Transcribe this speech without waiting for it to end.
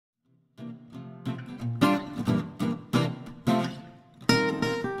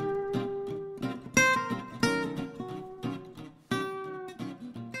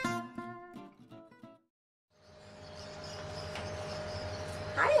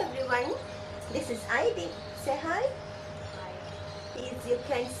everyone, this is Aiden. Say hi. As you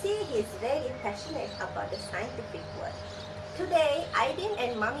can see, he is very passionate about the scientific work. Today, Aiden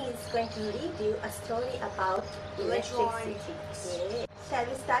and Mommy is going to read you a story about electricity. Yeah. Shall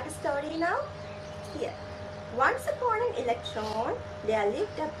we start the story now? Here. Once upon an electron, there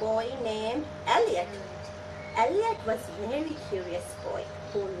lived a boy named Elliot. Elliot was a very curious boy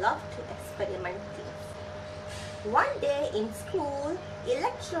who loved to experiment things. One day in school,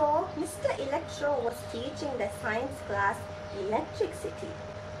 Mr. Electro was teaching the science class electricity.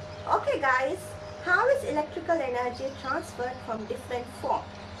 Okay guys, how is electrical energy transferred from different forms?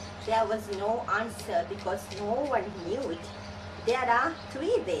 There was no answer because no one knew it. There are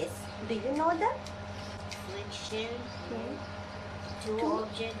three ways. Do you know them? Friction. Two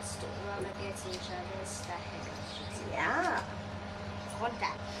objects run against each other. That electricity. Yeah.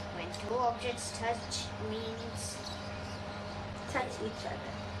 Contact. When two objects touch means Touch each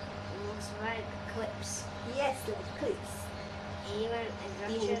other. looks like clips. Yes, like clips. Even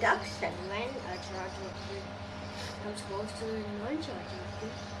Induction. When a charger comes close to a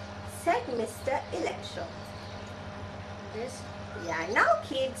non-charging, Said Mr. Electro. this Yeah, now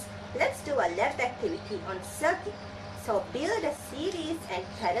kids, let's do a lab activity on circuit. So build a series and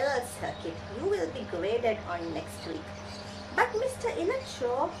parallel circuit. You will be graded on next week. But Mr.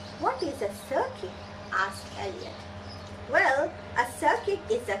 Electro, what is a circuit? Asked Elliot. Well, a circuit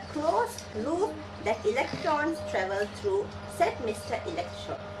is a closed loop that electrons travel through, said Mr.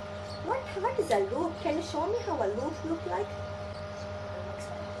 Electro. What is a loop? Can you show me how a loop looks like? looks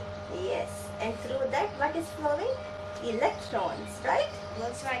like Yes, and through that what is flowing? Electrons, right?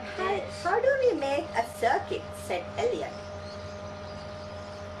 looks like Hi, this. how do we make a circuit? Said Elliot.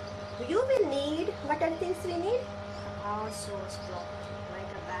 You will need, what are things we need? A power source block,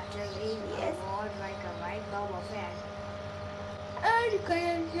 like a battery, Yes. a rod, like a light bulb or fan. And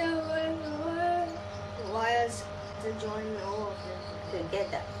Wires to join all of them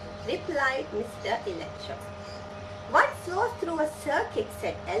together, replied Mr. Electro. What flows through a circuit?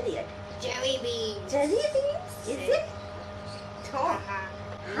 Said Elliot. Jelly beans. Jelly beans? Is it? Tom.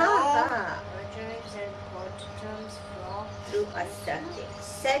 No. Ha-ha. Electrons and protons flow Through a circuit,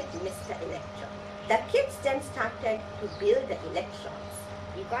 said Mr. Electro. The kids then started to build the electrons.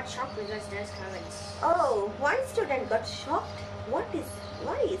 You got shocked because there's currents. Oh, one student got shocked. Why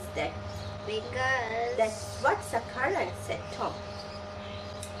is that? Because What's a current? Said Tom.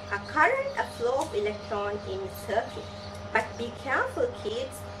 A current, a flow of electron in a circuit. But be careful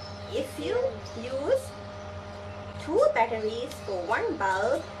kids, if you use two batteries for one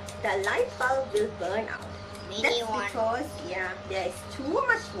bulb, the light bulb will burn out. That's because, there is too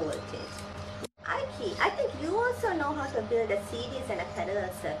much voltage. Aiki, I think you also know how to build a series and a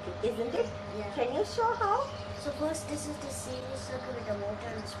parallel circuit, isn't it? Yeah. Can you show how? So first, this is the series circuit with the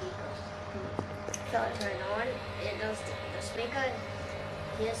motor and speaker. So, Turn on. It does the speaker.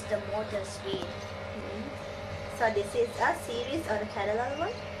 Here's the motor speed. so this is a series or a parallel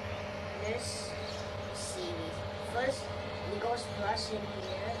one? This series. First, it goes plus in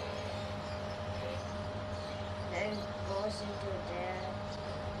here. Then goes into there.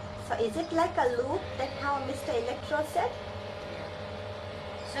 So is it like a loop? That's how Mr. Electro said?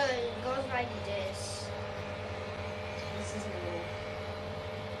 So it goes like this. This is the loop.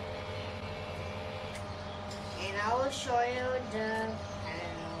 And I will show you the, I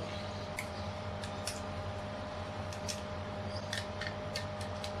don't know.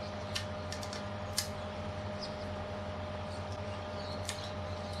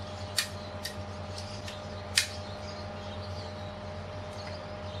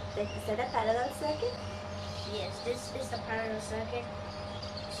 Is that a parallel circuit? Yes, this is the parallel circuit.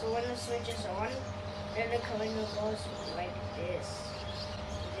 So when the switch is on, then the current goes like this.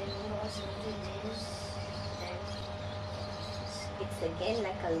 Then it goes into this. Then It's again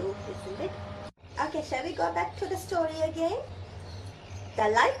like a loop, isn't it? Okay, shall we go back to the story again? The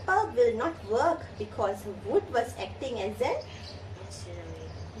light bulb will not work because wood was acting as an... insulator.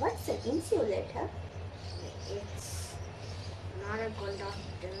 What's an insulator? It's not a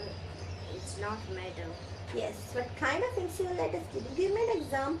conductor. It's not metal. Yes, what kind of insulators? Can you give me an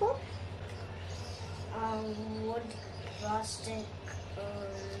example? Wood, plastic,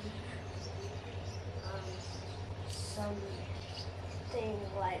 something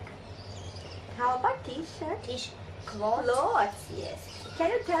like How about t-shirt? tissue, cloth, Clothes, yes.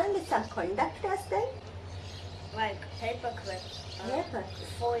 Can you tell me some conductors then? like paper clip, Paper.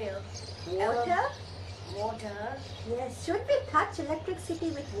 foil, Water? water. Yes. Should we touch electricity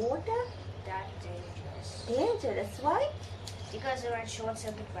with water? That's dangerous. Dangerous. Why? Because they run short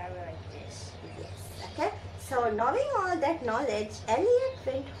circuit wire like this. Yes, okay. So knowing all that knowledge, Elliot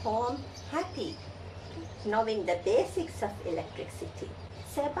went home happy, knowing the basics of electricity.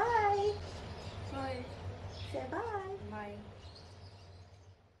 Say bye. Bye. Say bye. Bye.